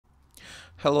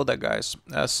Hello there, guys.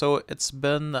 So it's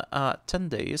been 10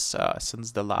 days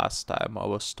since the last time I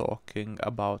was talking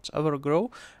about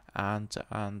Evergrow and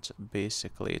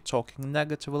basically talking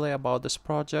negatively about this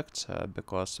project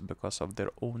because of their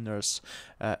owners'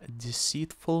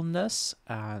 deceitfulness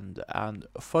and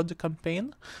fraud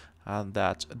campaign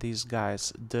that these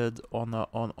guys did on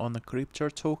a crypto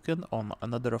token, on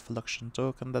another reflection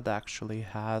token that actually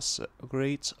has a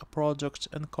great product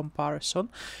in comparison.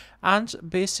 And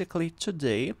basically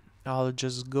today I'll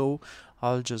just go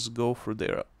through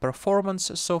their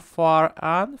performance so far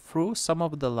and through some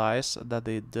of the lies that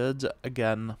they did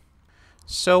again.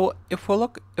 So if we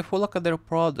look at their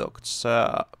products,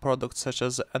 products such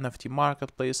as NFT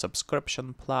marketplace,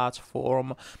 subscription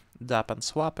platform, DApp and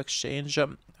Swap exchange,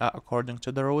 according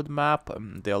to the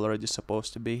roadmap, they're already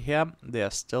supposed to be here. They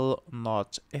are still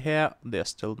not here. They are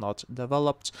still not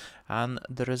developed, and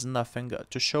there is nothing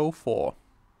to show for.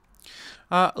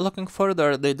 Looking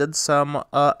further, they did some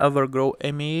Evergrow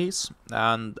MEAs,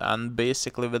 and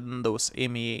basically within those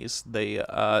MEAs, they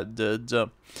did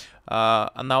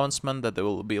announcement that they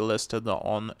will be listed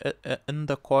on in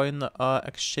the coin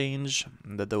exchange,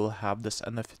 that they will have this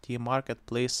NFT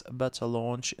marketplace beta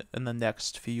launch in the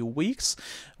next few weeks,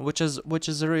 which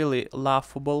is really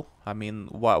laughable. I mean,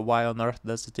 why on earth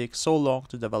does it take so long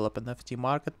to develop an NFT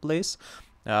marketplace?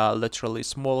 Literally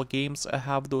small games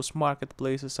have those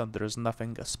marketplaces and there is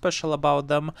nothing special about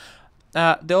them.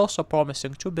 They're also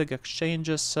promising two big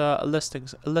exchanges,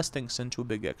 listings in two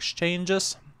big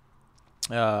exchanges.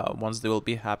 Once they will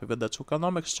be happy with the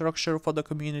tokenomic structure for the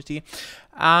community,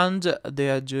 and they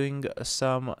are doing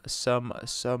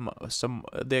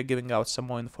they're giving out some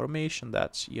more information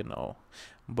that, you know,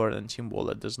 Bird and Team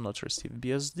Wallet does not receive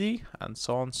BSD, and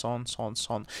so on.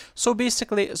 So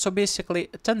basically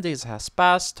 10 days has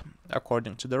passed.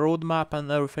 According to the roadmap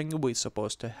and everything, we're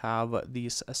supposed to have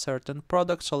these certain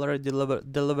products already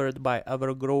delivered by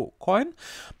Evergrow coin,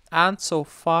 and so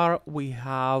far we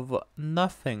have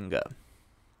nothing.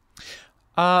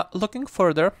 Looking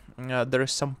further, there are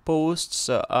some posts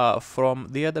from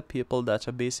the other people that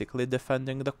are basically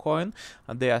defending the coin.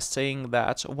 They are saying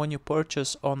that when you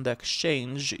purchase on the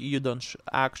exchange, you don't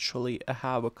actually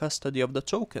have a custody of the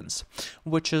tokens,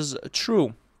 which is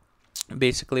true.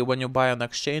 Basically, when you buy on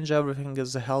exchange, everything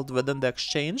is held within the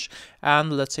exchange,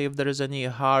 and let's say if there is any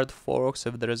hard forks,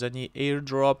 if there is any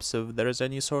airdrops, if there is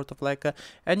any sort of like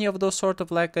any of those sort of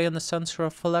like in a sense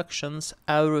reflections,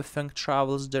 everything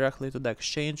travels directly to the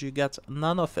exchange. You get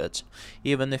none of it,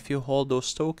 even if you hold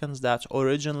those tokens that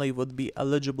originally would be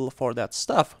eligible for that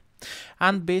stuff.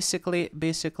 And basically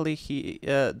this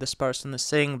person is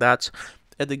saying that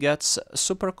it gets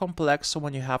super complex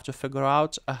when you have to figure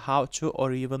out how to,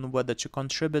 or even whether to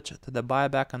contribute to the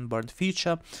buyback and burn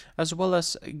feature, as well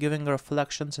as giving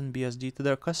reflections in BSD to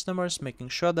their customers, making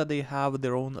sure that they have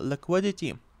their own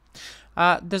liquidity.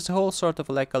 This whole sort of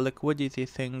like a liquidity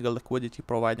thing, a liquidity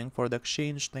providing for the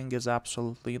exchange thing is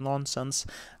absolutely nonsense.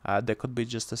 There could be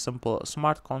just a simple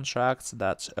smart contracts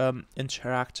that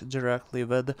interact directly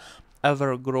with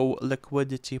Evergrow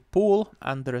liquidity pool,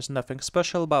 and there is nothing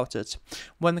special about it.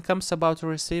 When it comes about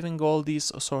receiving all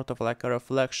these sort of like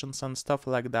reflections and stuff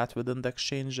like that within the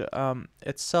exchange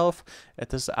itself,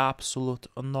 it is absolute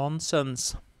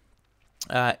nonsense.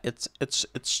 It's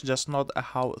just not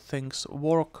how things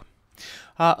work.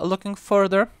 Looking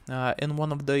further, in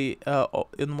one of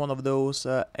those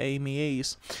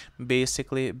AMAs,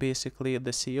 basically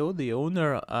the CEO, the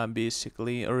owner,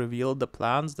 basically revealed the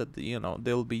plans that, you know,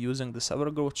 they'll be using this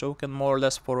Evergrow token more or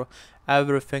less for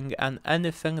everything and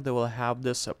anything. They will have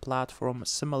this platform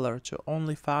similar to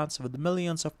OnlyFans with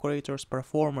millions of creators,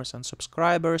 performers, and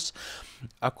subscribers.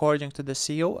 According to the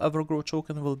CEO, Evergrow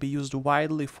token will be used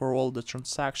widely for all the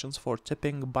transactions, for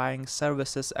tipping, buying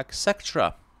services,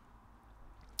 etc.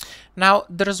 Now,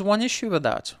 there is one issue with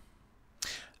that.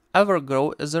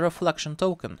 Evergrow is a reflection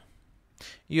token.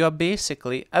 You are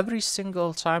basically, every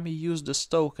single time you use this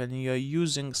token, you are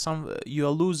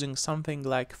losing something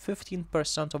like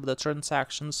 15% of the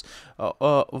transactions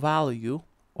value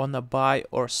on a buy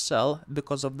or sell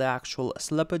because of the actual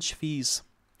slippage fees.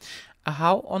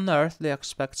 How on earth they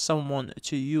expect someone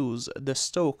to use this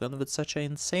token with such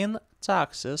insane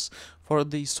taxes for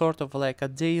these sort of like a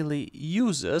daily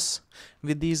uses,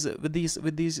 with these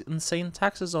insane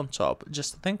taxes on top?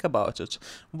 Just think about it.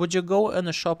 Would you go in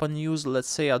a shop and use, let's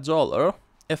say, $1,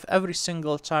 if every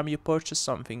single time you purchase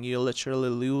something you literally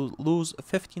lose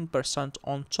 15%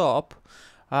 on top,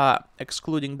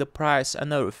 excluding the price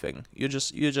and everything? You're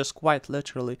just quite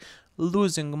literally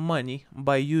losing money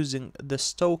by using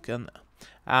this token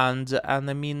and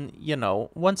I mean, you know,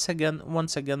 once again,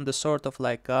 the sort of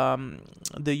like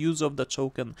the use of the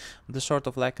token, the sort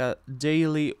of like a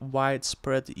daily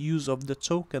widespread use of the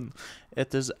token,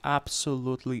 it is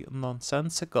absolutely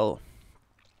nonsensical.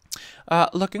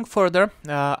 Looking further,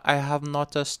 I have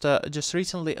noticed just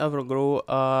recently Evergrow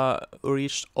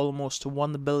reached almost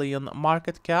 1 billion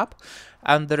market cap,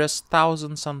 and there is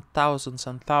thousands and thousands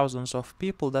and thousands of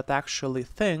people that actually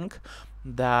think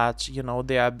that, you know,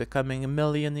 they are becoming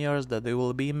millionaires, that they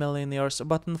will be millionaires,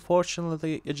 but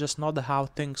unfortunately it's just not how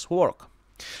things work.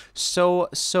 So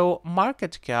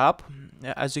market cap,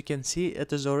 as you can see,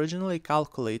 it is originally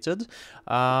calculated.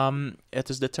 It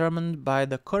is determined by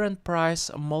the current price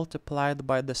multiplied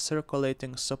by the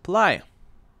circulating supply,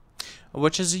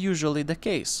 which is usually the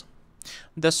case.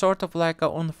 The sort of like an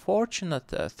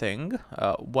unfortunate thing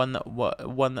when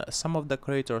some of the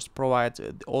creators provide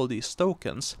all these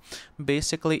tokens,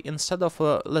 basically instead of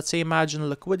let's say imagine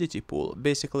liquidity pool,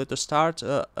 basically to start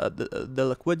the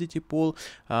liquidity pool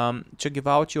to give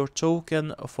out your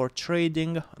token for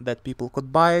trading that people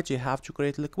could buy it, you have to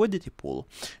create liquidity pool.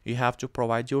 You have to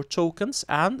provide your tokens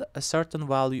and a certain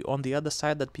value on the other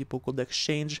side that people could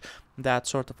exchange that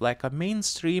sort of like a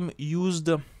mainstream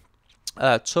used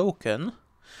token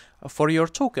for your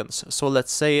tokens. So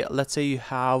let's say you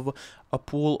have a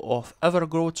pool of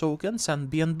Evergrow tokens and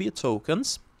BNB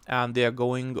tokens, and they are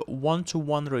going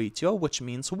 1-to-1 ratio, which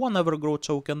means one Evergrow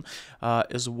token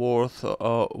is worth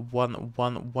one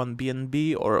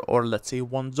BNB, or let's say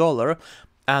 $1,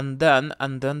 and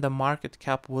then the market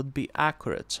cap would be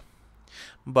accurate.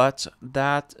 But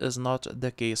that is not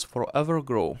the case for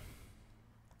Evergrow.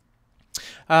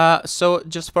 So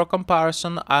just for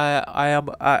comparison,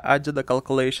 I did the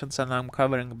calculations and I'm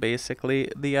covering basically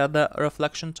the other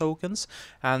reflection tokens.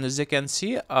 And as you can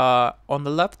see, on the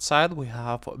left side we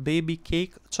have Baby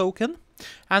Cake token,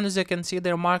 and as you can see,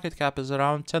 their market cap is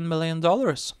around $10 million.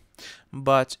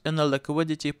 But in a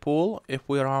liquidity pool, if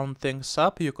we round things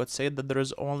up, you could say that there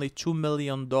is only $2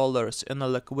 million in a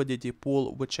liquidity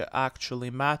pool, which actually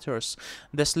matters.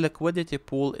 This liquidity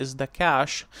pool is the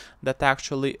cash that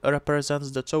actually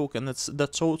represents the token. It's the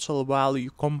total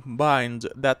value combined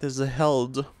that is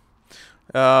held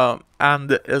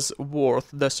and is worth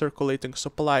the circulating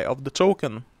supply of the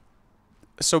token.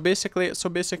 So basically, if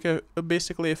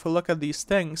you look at these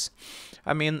things,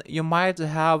 I mean, you might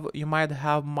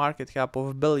have market cap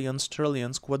of billions,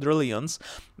 trillions, quadrillions,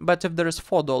 but if there is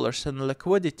 $4 in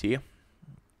liquidity,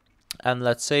 and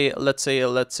let's say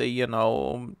you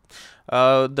know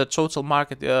the total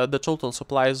market the total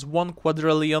supply is 1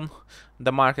 quadrillion,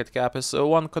 the market cap is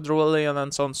 1 quadrillion,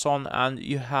 and so on, and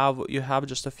you have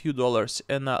just a few dollars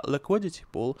in a liquidity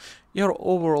pool, your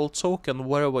overall token,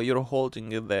 wherever you're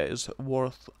holding it there, is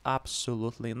worth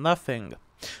absolutely nothing.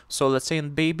 So let's say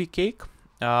in Baby Cake,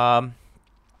 10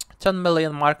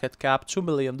 million market cap, $2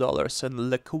 million in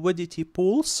liquidity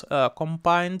pools,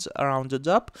 combined, rounded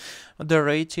up. The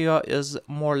ratio is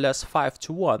more or less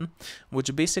 5-to-1,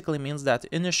 which basically means that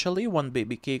initially when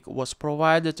Baby Cake was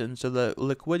provided into the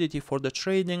liquidity for the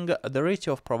trading, the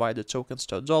ratio of provided tokens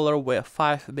to $1 were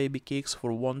 5 Baby Cakes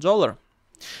for $1.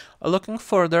 Looking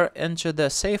further into the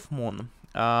SafeMoon,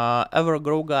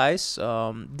 Evergrow guys,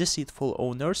 deceitful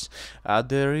owners,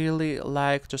 they really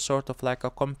like to sort of like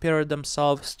compare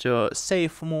themselves to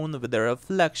SafeMoon with their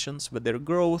reflections, with their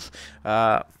growth.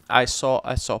 I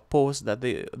saw posts that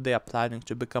they are planning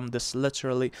to become this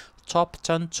literally top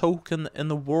 10 token in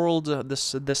the world,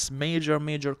 this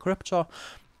major crypto.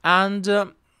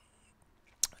 And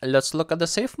let's look at the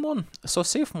SafeMoon. So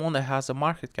SafeMoon has a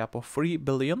market cap of 3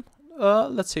 billion.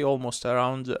 Let's say almost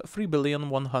around $3.1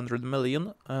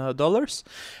 billion,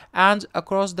 and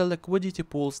across the liquidity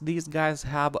pools, these guys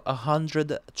have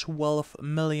 $112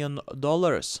 million,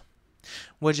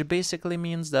 which basically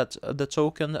means that the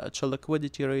token to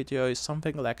liquidity ratio is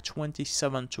something like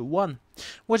 27-to-1,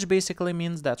 which basically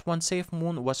means that when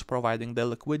SafeMoon was providing the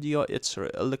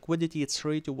liquidity, its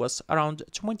ratio was around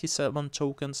 27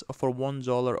 tokens for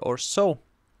 $1 or so.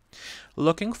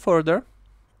 Looking further,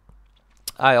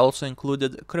 I also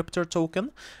included Crypto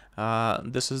token.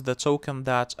 This is the token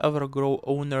that Evergrow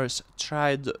owners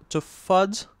tried to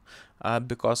FUD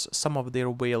because some of their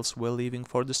whales were leaving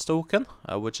for this token,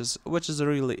 which is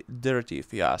really dirty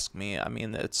if you ask me. I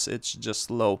mean, it's just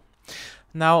low.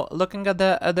 Now, looking at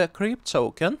the Creep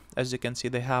token, as you can see,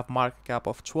 they have market cap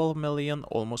of 12 million,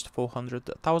 almost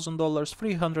 $400,000,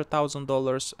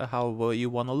 $300,000, however you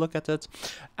want to look at it,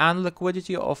 and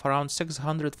liquidity of around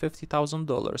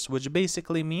 $650,000, which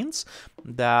basically means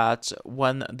that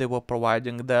when they were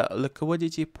providing the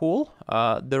liquidity pool,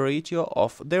 the ratio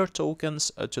of their tokens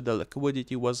to the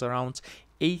liquidity was around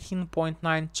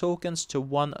 18.9 tokens to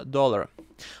 $1.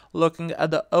 Looking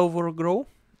at the Evergrow,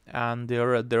 and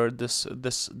they're this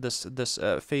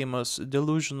famous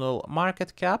delusional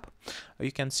market cap,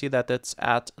 you can see that it's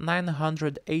at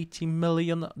 $980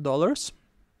 million,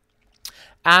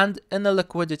 and in the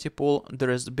liquidity pool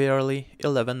there is barely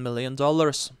 $11 million,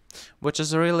 which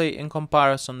is really, in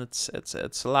comparison,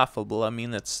 it's laughable. I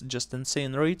mean, it's just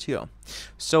insane ratio.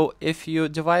 So if you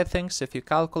divide things, if you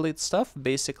calculate stuff,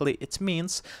 basically it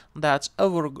means that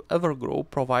Evergrow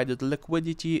provided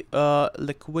liquidity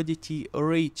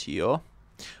ratio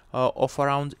of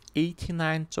around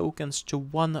 89 tokens to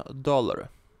 $1.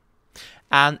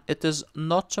 And it is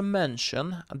not to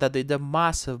mention that they did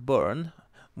massive burn,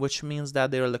 which means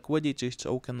that their liquidity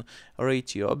token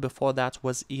ratio before that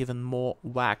was even more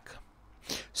whack.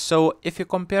 So if you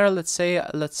compare, let's say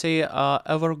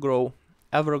Evergrow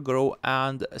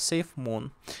and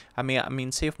SafeMoon, I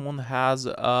mean SafeMoon has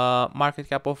a market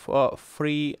cap of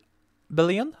 3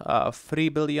 billion,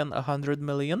 100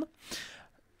 million,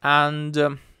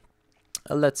 and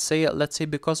let's say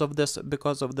because of this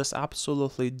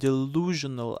absolutely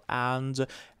delusional and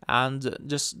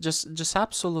just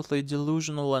absolutely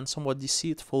delusional and somewhat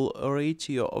deceitful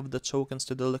ratio of the tokens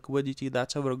to the liquidity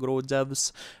that Evergrow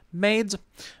devs made,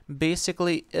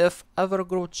 basically if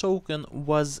Evergrow token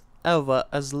was ever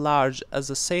as large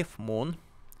as a SafeMoon,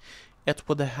 it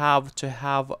would have to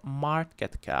have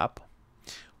market cap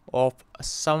of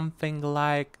something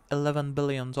like $11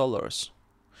 billion,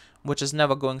 which is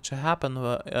never going to happen,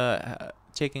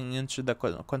 taking into the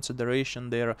consideration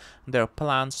their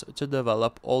plans to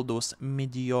develop all those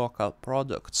mediocre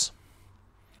products.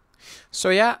 So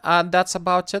yeah, that's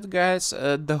about it, guys.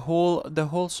 The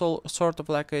whole sort of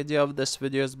like idea of this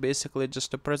video is basically just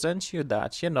to present you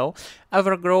that, you know,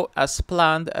 Evergrow, as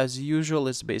planned, as usual,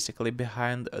 is basically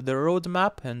behind the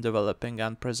roadmap in developing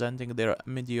and presenting their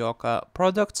mediocre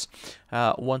products.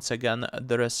 Once again,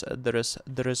 there is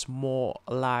more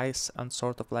lies and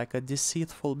sort of like a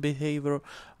deceitful behavior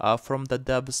from the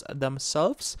devs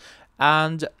themselves,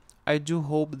 and I do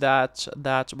hope that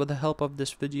with the help of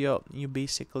this video you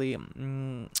basically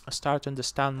start to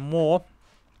understand more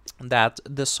that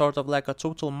this sort of like a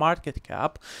total market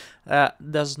cap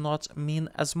does not mean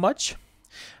as much.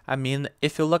 I mean,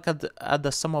 if you look at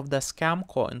some of the scam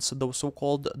coins, those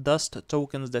so-called dust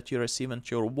tokens that you receive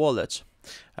into your wallet,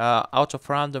 out of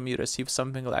random you receive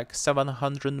something like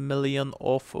 700 million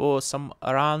of some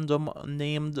random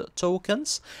named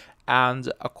tokens.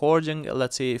 And according,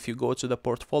 let's say, if you go to the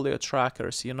portfolio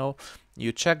trackers, you know,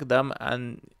 you check them,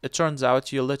 and it turns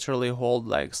out you literally hold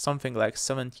like something like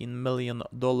 $17 million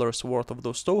worth of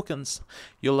those tokens.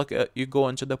 You go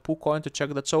into the PooCoin to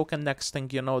check the token. Next thing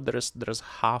you know, there's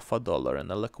 $0.50 in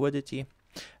the liquidity,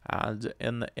 and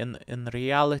in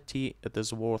reality it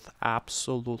is worth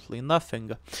absolutely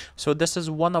nothing. So this is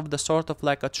one of the sort of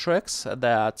like a tricks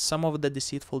that some of the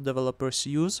deceitful developers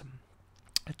use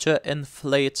to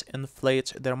inflate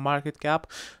their market cap,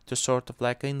 to sort of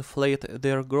like inflate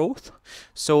their growth.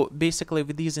 So basically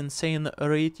with these insane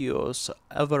ratios,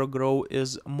 Evergrow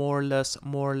is more or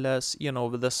less, you know,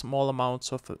 with the small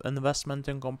amounts of investment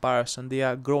in comparison, they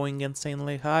are growing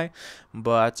insanely high.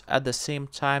 But at the same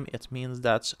time, it means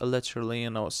that literally,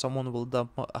 you know, someone will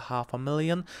dump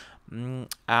 $500,000, and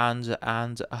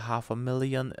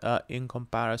 $500,000 in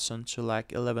comparison to like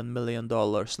 $11 million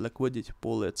liquidity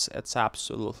pool, it's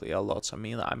absolutely a lot. I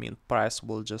mean price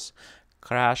will just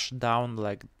crash down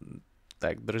like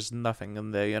there's nothing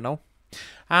in there, you know.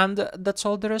 And that's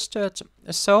all there is to it.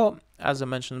 So as I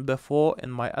mentioned before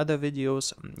in my other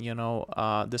videos, you know,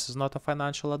 this is not a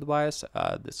financial advice,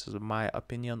 this is my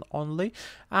opinion only,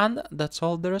 and that's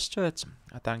all there is to it.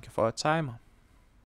 Thank you for your time.